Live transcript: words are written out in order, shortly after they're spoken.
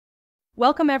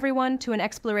Welcome everyone to an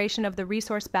exploration of the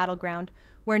resource battleground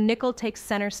where nickel takes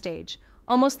center stage,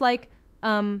 almost like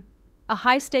a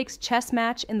high-stakes chess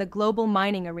match in the global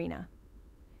mining arena.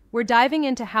 We're diving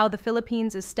into how the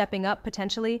Philippines is stepping up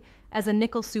potentially as a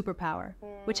nickel superpower,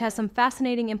 which has some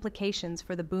fascinating implications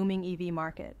for the booming EV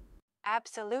market.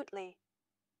 Absolutely.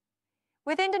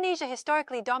 With Indonesia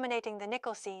historically dominating the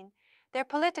nickel scene, their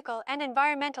political and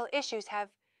environmental issues have,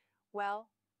 well,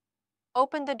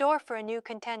 opened the door for a new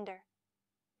contender.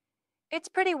 It's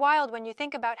pretty wild when you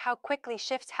think about how quickly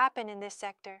shifts happen in this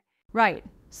sector. Right,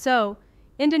 so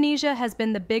Indonesia has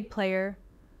been the big player,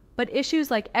 but issues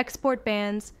like export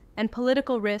bans and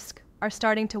political risk are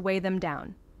starting to weigh them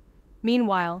down.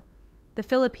 Meanwhile, the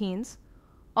Philippines,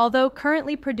 although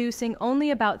currently producing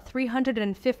only about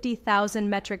 350,000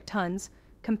 metric tons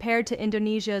compared to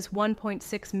Indonesia's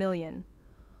 1.6 million,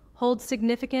 holds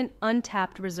significant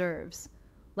untapped reserves,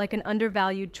 like an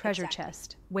undervalued treasure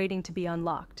chest waiting to be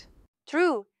unlocked.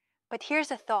 True, but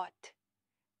here's a thought.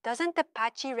 Doesn't the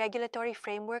patchy regulatory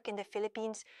framework in the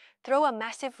Philippines throw a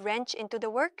massive wrench into the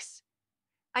works?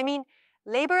 I mean,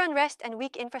 labor unrest and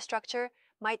weak infrastructure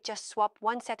might just swap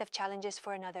one set of challenges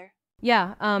for another.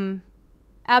 Yeah,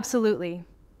 absolutely.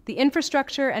 The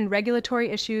infrastructure and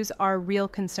regulatory issues are real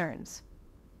concerns.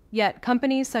 Yet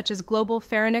companies such as Global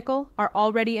Ferronickel are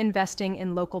already investing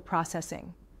in local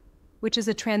processing, which is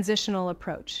a transitional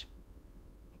approach.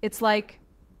 It's like,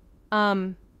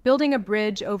 building a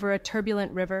bridge over a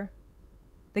turbulent river.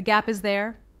 The gap is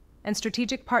there, and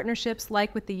strategic partnerships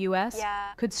like with the US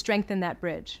could strengthen that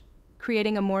bridge,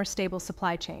 creating a more stable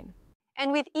supply chain.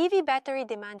 And with EV battery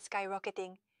demand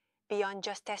skyrocketing, beyond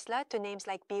just Tesla to names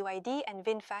like BYD and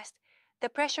VinFast, the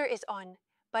pressure is on.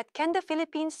 But can the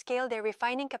Philippines scale their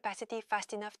refining capacity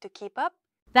fast enough to keep up?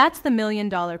 That's the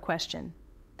million-dollar question.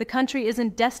 The country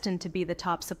isn't destined to be the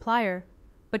top supplier,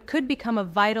 but could become a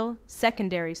vital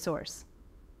secondary source.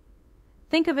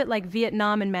 Think of it like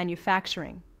Vietnam in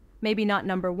manufacturing, maybe not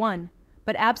number one,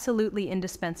 but absolutely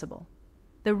indispensable.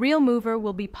 The real mover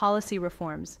will be policy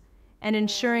reforms and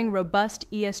ensuring robust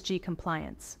ESG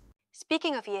compliance.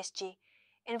 Speaking of ESG,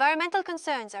 environmental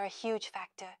concerns are a huge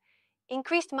factor.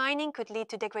 Increased mining could lead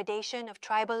to degradation of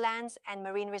tribal lands and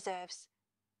marine reserves.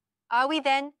 Are we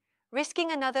then risking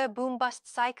another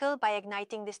boom-bust cycle by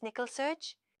igniting this nickel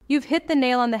surge? You've hit the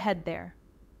nail on the head there.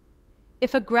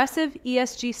 If aggressive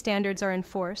ESG standards are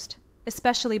enforced,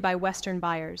 especially by Western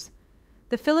buyers,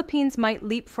 the Philippines might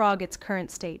leapfrog its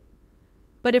current state.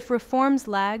 But if reforms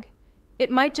lag, it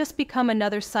might just become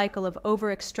another cycle of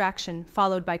over-extraction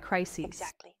followed by crises.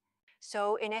 Exactly.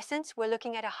 So, in essence, we're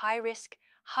looking at a high-risk,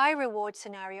 high-reward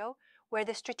scenario where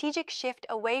the strategic shift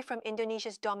away from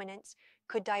Indonesia's dominance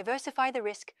could diversify the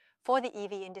risk for the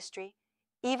EV industry,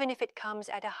 even if it comes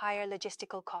at a higher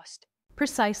logistical cost.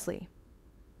 Precisely.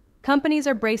 Companies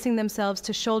are bracing themselves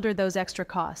to shoulder those extra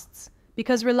costs,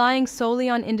 because relying solely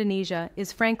on Indonesia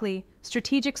is, frankly,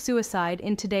 strategic suicide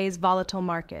in today's volatile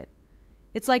market.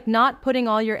 It's like not putting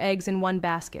all your eggs in one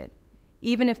basket,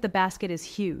 even if the basket is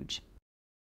huge.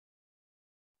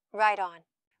 Right on.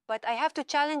 But I have to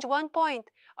challenge one point.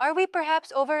 Are we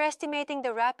perhaps overestimating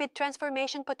the rapid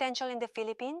transformation potential in the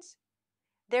Philippines?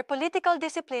 Their political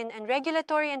discipline and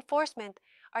regulatory enforcement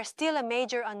are still a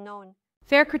major unknown.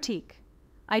 Fair critique.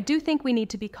 I do think we need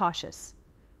to be cautious.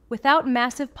 Without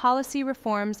massive policy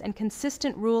reforms and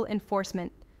consistent rule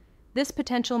enforcement, this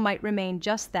potential might remain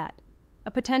just that,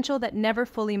 a potential that never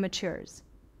fully matures.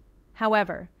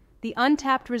 However, the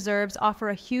untapped reserves offer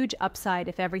a huge upside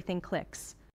if everything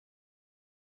clicks.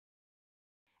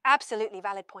 Absolutely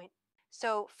valid point.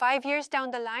 So 5 years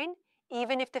down the line,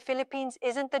 even if the Philippines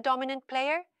isn't the dominant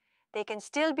player, they can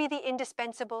still be the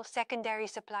indispensable secondary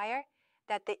supplier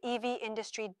that the EV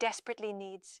industry desperately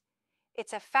needs.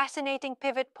 It's a fascinating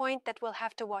pivot point that we'll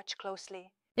have to watch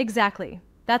closely. Exactly.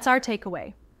 That's our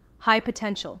takeaway. High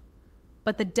potential.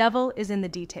 But the devil is in the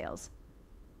details.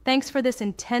 Thanks for this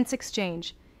intense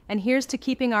exchange, and here's to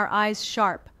keeping our eyes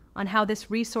sharp on how this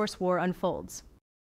resource war unfolds.